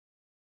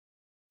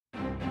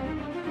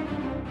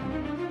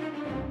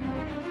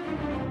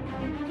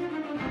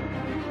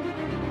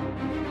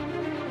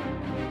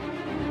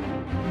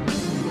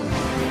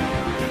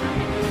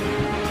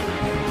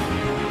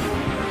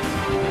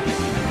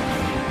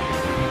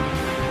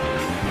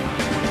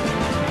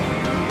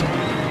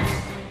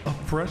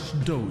fresh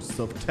dose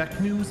of tech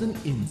news and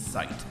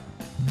insight.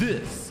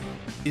 This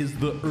is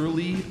the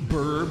Early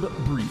Burb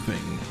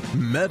Briefing.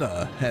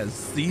 Meta has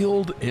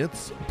sealed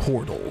its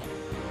portal.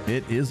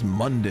 It is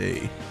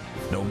Monday,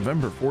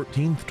 November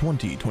 14th,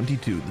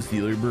 2022. This is the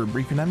Early Burb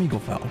Briefing. I'm Eagle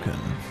Falcon.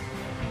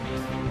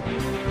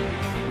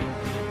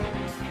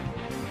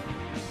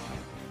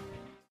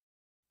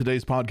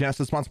 Today's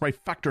podcast is sponsored by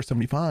Factor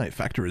 75.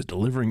 Factor is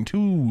delivering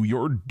to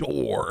your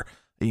door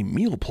a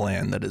meal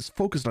plan that is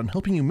focused on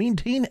helping you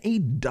maintain a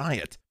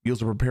diet.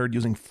 Meals are prepared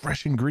using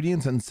fresh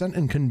ingredients and sent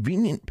in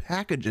convenient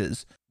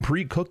packages,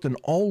 pre-cooked and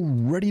all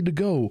ready to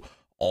go.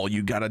 All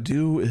you gotta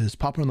do is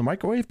pop it in the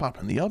microwave, pop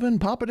it in the oven,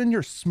 pop it in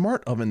your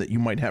smart oven that you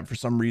might have for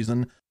some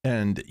reason,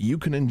 and you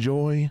can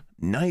enjoy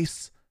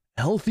nice,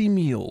 healthy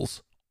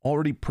meals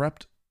already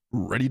prepped,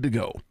 ready to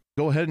go.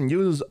 Go ahead and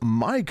use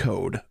my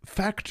code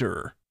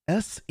FACTOR,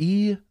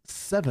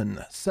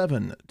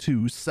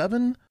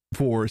 SE7727,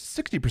 for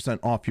 60%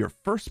 off your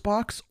first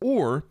box,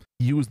 or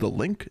use the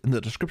link in the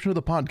description of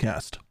the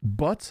podcast.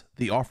 But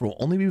the offer will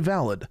only be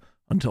valid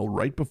until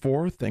right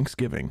before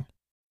Thanksgiving.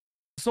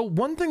 So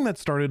one thing that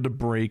started to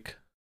break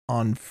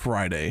on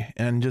Friday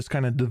and just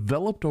kind of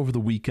developed over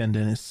the weekend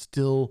and is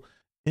still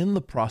in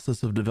the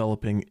process of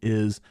developing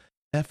is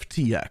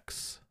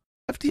FTX.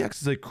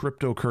 FTX is a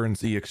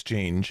cryptocurrency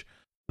exchange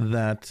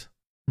that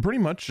pretty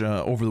much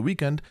over the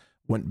weekend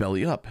went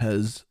belly up,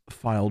 has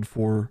filed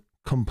for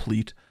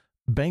complete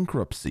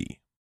bankruptcy.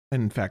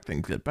 And in fact,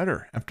 things get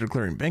better. After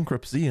declaring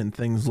bankruptcy and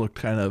things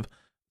looked kind of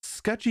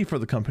sketchy for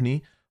the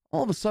company,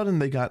 all of a sudden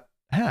they got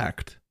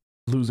hacked,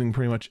 losing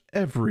pretty much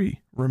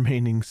every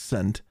remaining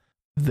cent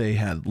they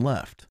had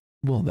left.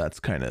 Well,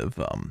 that's kind of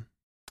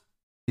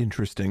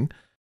interesting.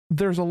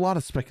 There's a lot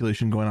of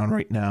speculation going on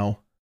right now.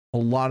 A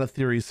lot of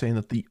theories saying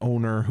that the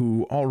owner,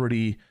 who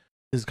already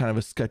is kind of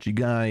a sketchy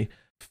guy,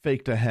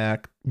 faked a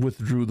hack,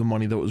 withdrew the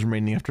money that was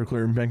remaining after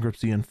declaring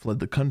bankruptcy, and fled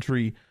the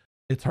country.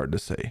 It's hard to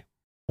say.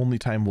 Only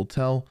time will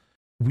tell.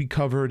 We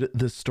covered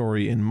this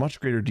story in much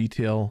greater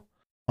detail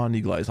on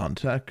Eagle Eyes on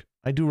Tech.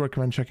 I do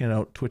recommend checking it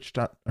out.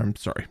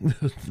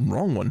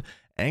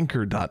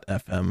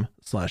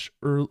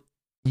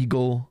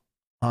 Anchor.fm/Eagle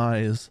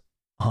Eyes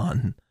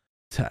on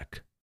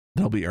Tech.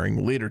 That'll be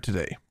airing later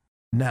today.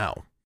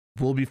 Now,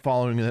 we'll be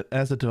following it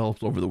as it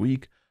develops over the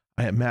week.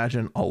 I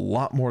imagine a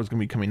lot more is going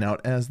to be coming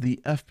out as the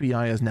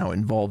FBI is now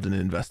involved in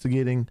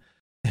investigating.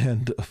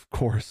 And of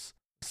course,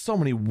 so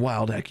many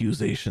wild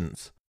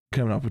accusations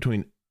coming up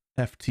between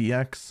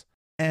FTX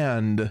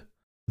and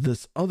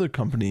this other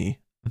company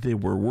they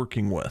were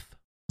working with.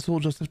 So we'll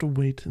just have to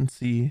wait and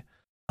see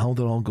how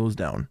that all goes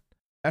down.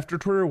 After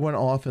Twitter went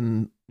off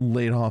and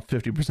laid off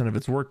 50% of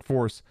its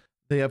workforce,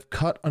 they have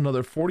cut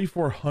another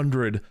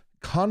 4,400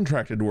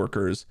 contracted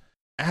workers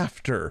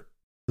after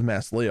the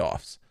mass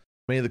layoffs.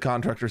 Many of the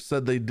contractors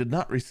said they did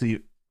not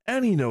receive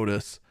any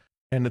notice,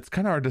 and it's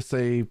kind of hard to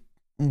say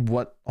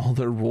what all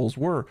their roles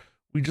were.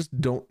 We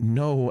just don't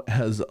know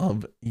as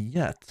of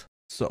yet.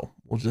 So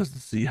we'll just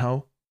see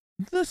how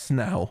this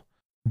now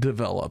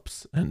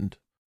develops and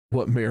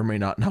what may or may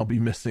not now be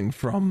missing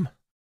from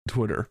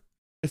Twitter.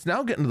 It's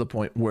now getting to the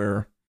point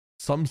where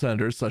some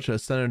senators, such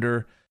as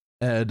Senator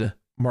Ed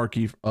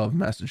Markey of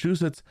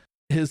Massachusetts,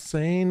 is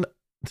saying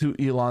to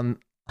Elon,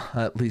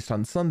 at least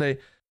on Sunday,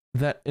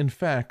 that in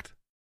fact,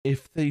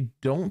 if they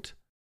don't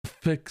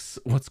fix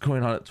what's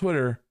going on at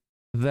Twitter,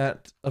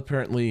 that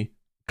apparently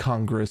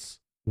Congress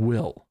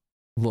will.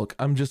 Look,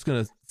 I'm just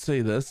going to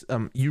say this.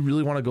 You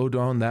really want to go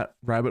down that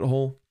rabbit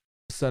hole,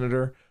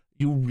 Senator?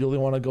 You really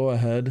want to go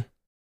ahead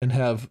and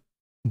have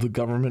the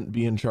government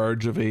be in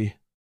charge of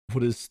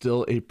what is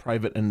still a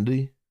private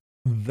entity?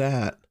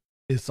 That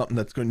is something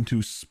that's going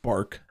to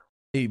spark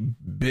a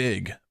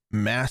big,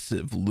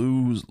 massive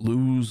lose.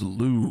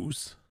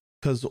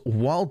 Because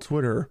while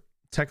Twitter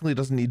technically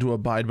doesn't need to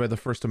abide by the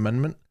First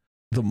Amendment,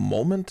 the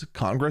moment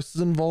Congress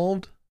is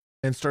involved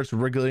and starts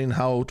regulating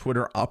how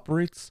Twitter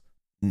operates,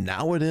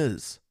 now it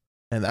is.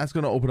 And that's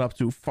going to open up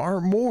to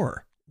far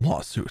more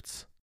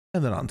lawsuits.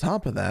 And then on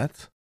top of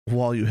that,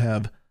 while you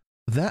have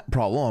that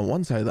problem on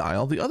one side of the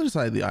aisle, the other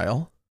side of the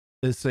aisle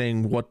is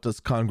saying, what does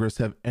Congress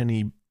have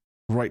any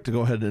right to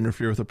go ahead and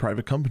interfere with a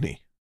private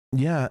company?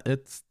 Yeah,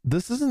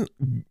 this isn't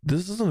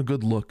a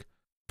good look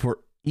for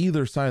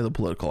either side of the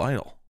political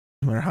aisle,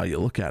 no matter how you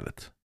look at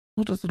it.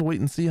 We'll just have to wait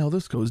and see how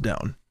this goes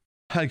down.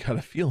 I got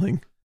a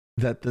feeling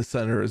that the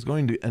senator is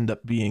going to end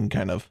up being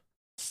kind of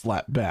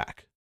slapped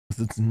back.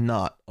 It's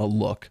not a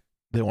look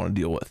they want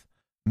to deal with.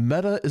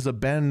 Meta is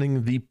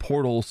abandoning the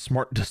Portal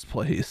smart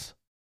displays.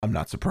 I'm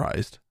not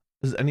surprised.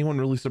 Is anyone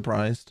really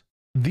surprised?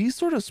 These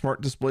sort of smart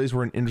displays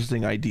were an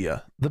interesting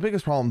idea. The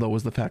biggest problem, though,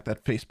 was the fact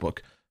that Facebook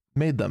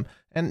made them,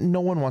 and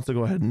no one wants to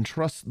go ahead and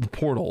trust the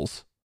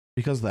portals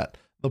because of that.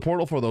 The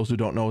Portal, for those who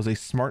don't know, is a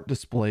smart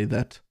display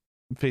that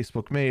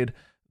Facebook made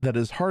that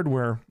is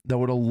hardware that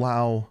would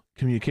allow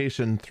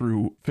communication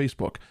through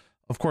Facebook.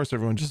 Of course,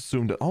 everyone just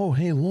assumed, oh,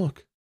 hey,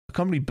 look, a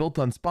company built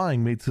on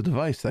spying made a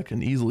device that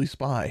can easily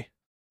spy.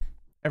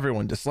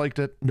 Everyone disliked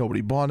it.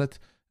 Nobody bought it.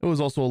 It was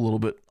also a little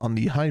bit on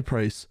the high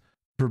price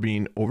for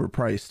being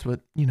overpriced, but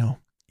you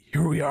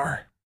here we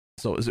are.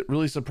 So is it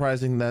really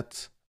surprising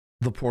that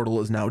the portal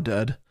is now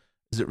dead?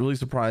 Is it really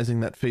surprising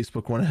that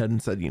Facebook went ahead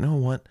and said, you know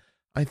what?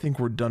 I think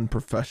we're done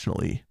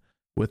professionally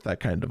with that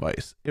kind of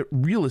device. It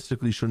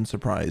realistically shouldn't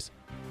surprise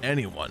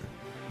anyone,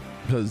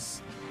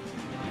 because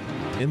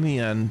in the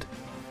end,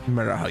 no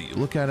matter how you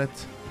look at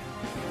it,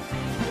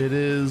 it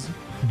is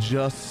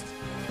just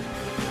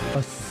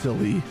a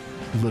silly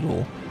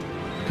little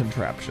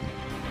contraption.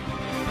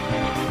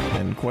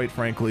 And quite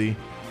frankly,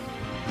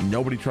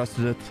 nobody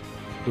trusted it.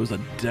 It was a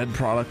dead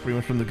product pretty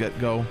much from the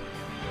get-go.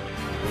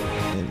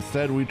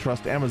 Instead, we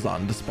trust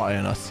Amazon to spy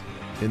on us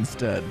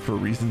instead for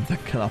reasons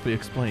that cannot be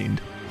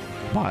explained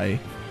by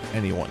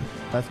anyone.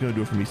 That's going to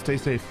do it for me. Stay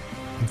safe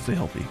and stay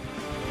healthy.